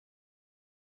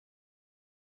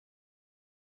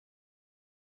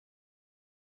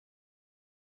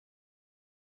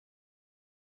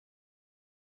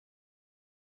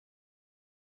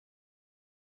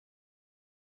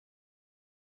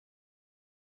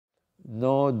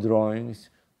no drawings,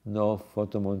 no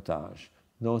photomontage,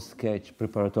 no sketch,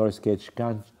 preparatory sketch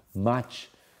can't match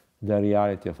the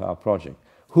reality of our project.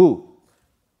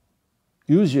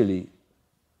 Usually,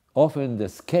 often the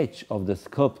sketch of the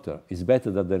sculptor is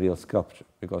better than the real sculpture,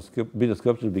 because video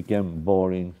sculptures became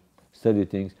boring, study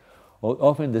things. Or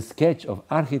often the sketch of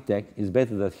architect is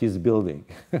better than his building.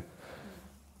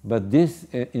 But this,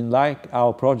 in like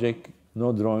our project,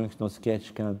 no drawings, no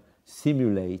sketch can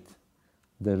simulate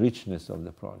the richness of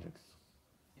the projects.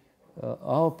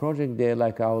 Our project, they're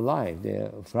like our life.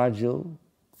 They're fragile,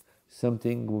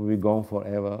 something will be gone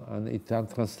forever, and it can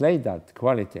translate that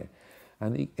quality.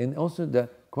 And also the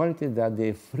quality that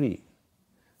they're free,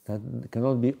 that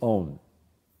cannot be owned.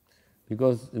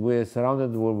 Because we're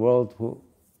surrounded with a world who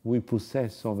we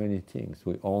possess so many things.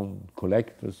 We own,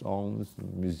 collectors owns,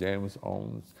 museums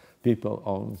owns, people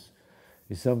owns.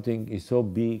 It's something is so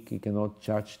big, you cannot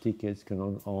charge tickets,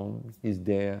 cannot own, it's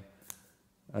there,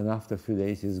 and after a few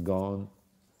days it's gone.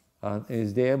 And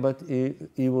it's there, but it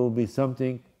will be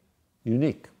something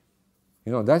unique.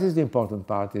 You know, that is the important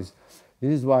part. This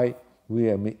is why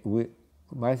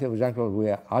myself and Jeanne-Claude, we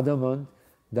are adamant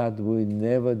that we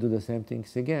never do the same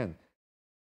things again.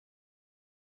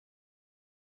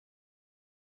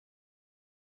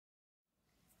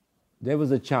 There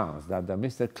was a chance that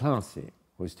Mr. Clancy,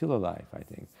 who is still alive, I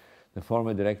think, the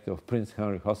former director of Prince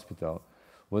Henry Hospital,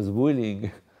 was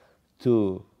willing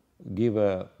to give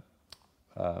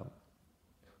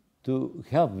to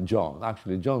help John.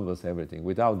 Actually, John was everything.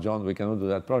 Without John, we cannot do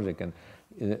that project. And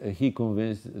he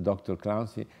convinced Dr.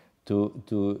 Clancy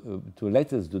to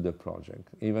let us do the project.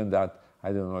 Even that,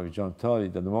 I don't know if John told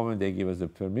it, at the moment they give us the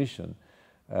permission,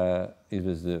 it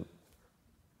was the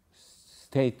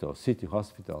state or city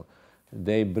hospital.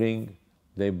 They bring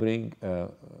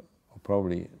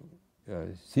probably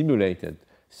simulated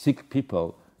sick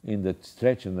people in the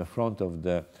stretch in the front of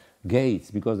the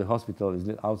gates, because the hospital is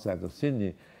outside of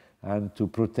Sydney, and to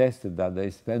protest that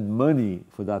they spend money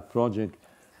for that project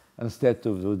instead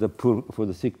of for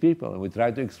the sick people. And we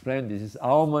try to explain this is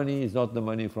our money, it's not the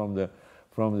money from the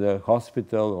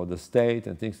hospital or the state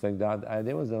and things like that.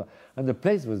 And the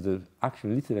place was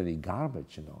actually literally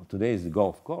garbage. You know, today is the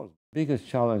golf course. Biggest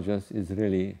challenges is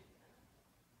really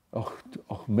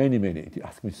many. You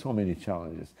ask me so many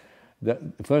challenges.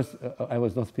 First, I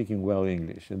was not speaking well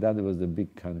English, and that was the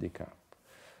big handicap.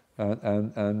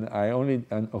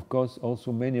 And of course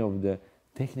also many of the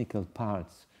technical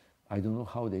parts, I don't know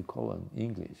how they call them in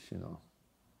English. You know,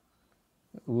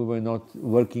 we were not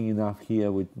working enough here.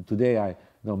 Today I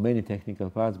know many technical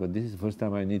parts, but this is the first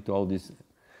time I need all these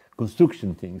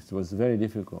construction things. It was very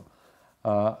difficult.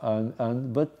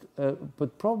 But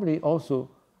probably also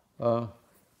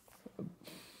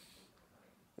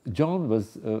John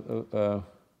was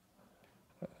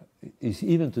is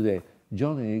even today.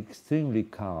 John is extremely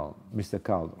calm, Mr.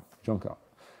 Kaldor, John Kaldor,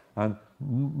 and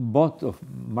both of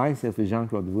myself and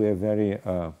Jeanne-Claude were very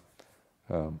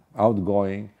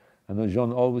outgoing, and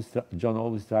John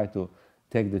always tried to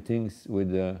take the things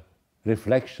with the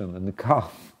reflection and the calm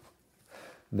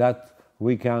that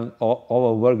we can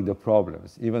overwork the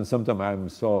problems. Even sometimes I'm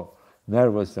so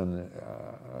nervous and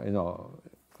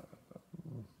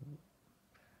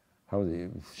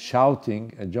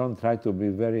shouting, and John tried to be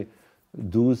very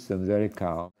douce and very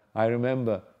calm. I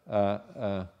remember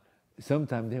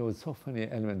sometimes there was so funny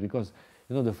element, because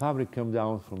the fabric come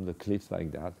down from the cliffs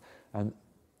like that, and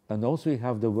also you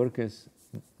have the workers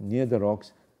near the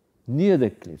rocks, near the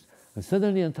cliffs, and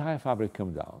suddenly the entire fabric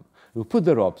come down. We put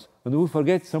the ropes, and we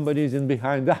forget somebody is in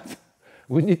behind that.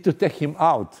 We need to take him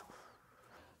out.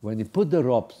 When you put the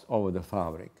ropes over the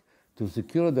fabric, to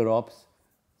secure the ropes,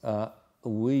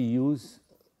 we use,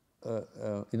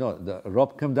 the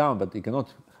rope come down, but you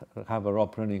cannot have a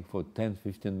rope running for 10,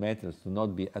 15 meters to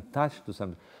not be attached to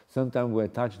something. Sometimes we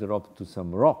attach the rope to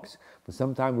some rocks, but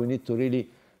sometimes we need to really,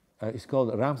 it's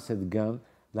called a ramset gun,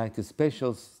 like a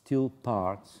special steel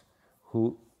parts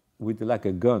with like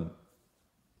a gun,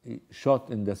 shot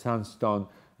in the sandstone,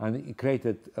 and it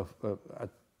created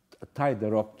tied the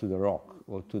rope to the rock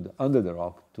or under the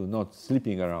rock to not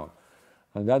slipping around.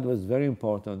 And that was very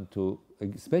important to,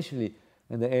 especially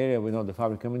in the area where the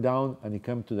fabric coming down and it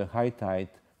come to the high tide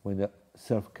when the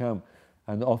surf come,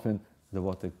 and often the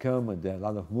water come and there are a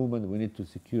lot of movement. We need to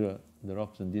secure the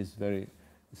ropes on these very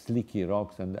slicky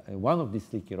rocks, and one of these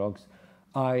slicky rocks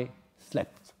I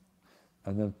slept,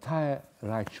 and the entire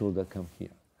right shoulder come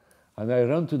here, and I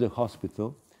run to the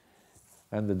hospital,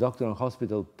 and the doctor in the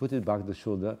hospital put it back the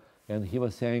shoulder, and he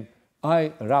was saying,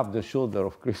 I rubbed the shoulder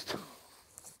of Christo.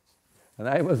 And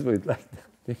I was with like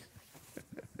that.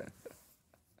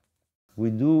 We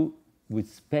do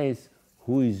with space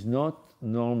who is not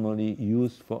normally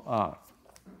used for art.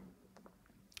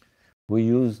 We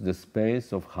use the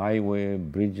space of highway,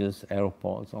 bridges,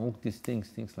 airports, all these things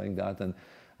like that, and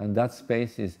that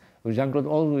space is, Jeanne-Claude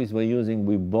always were using,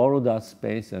 we borrow that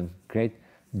space and create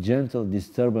gentle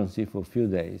disturbance for a few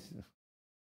days.